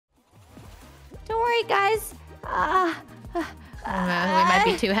sorry, guys. We might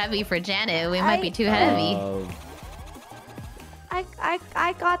be too heavy for Janet. We might be too heavy.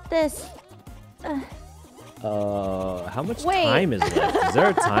 I got this. How much time is left? Is there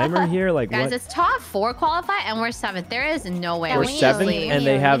a timer here? Like, Guys, what? it's top 4 qualified, and we're 7th. There is no way We're we 7, leave. and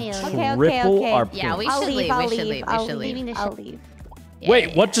they have triple our points. Yeah, we should leave. We should leave. I'll We should leave. I'll leave.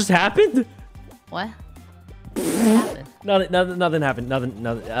 Wait, what just happened? What? What happened? Nothing happened. Nothing.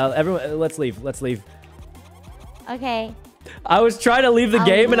 Everyone, let's leave. Let's leave. Okay. I was trying to leave the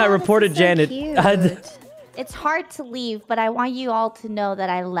game, and I reported Janet. It's hard to leave, but I want you all to know that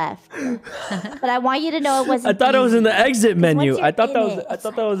I left. But I want you to know it wasn't. I thought it was in the exit menu. once I thought you're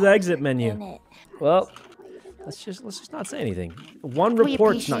that in was the exit menu. Well, let's just not say anything. One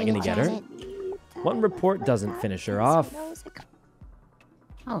report's not gonna get her. One report doesn't finish her off.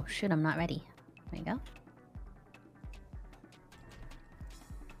 Oh shoot! I'm not ready. There you go.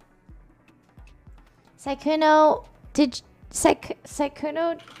 Sykkuno,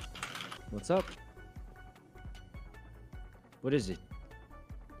 Sykkuno? What's up? What is it?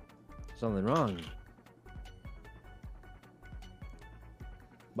 Something wrong.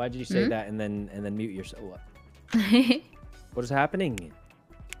 Why did you say that and then mute yourself? What? What is happening?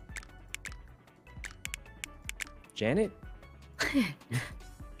 Janet?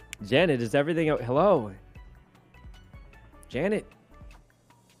 Janet, is everything hello? Janet?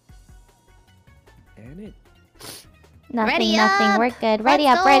 Janet? Nothing. We're good. Ready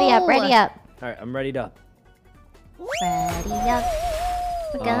up. Alright, I'm readied up. Ready up.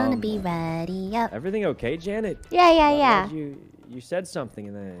 We're gonna be ready up. Everything okay, Janet? Yeah. You said something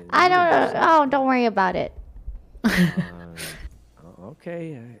and then... I don't know. Oh, don't worry about it.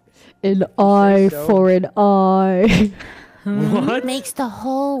 Okay. An eye so. for an eye. What? Makes the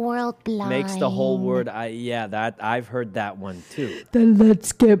whole world blind. Makes the whole world... yeah, that I've heard that one too. Then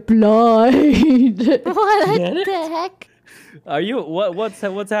let's get blind. What the heck? Are you... What's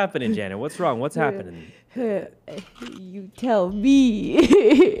happening, Janet? What's wrong? What's happening? You tell me.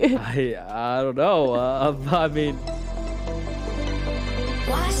 I don't know. I mean...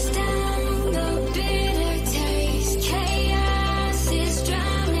 Washed down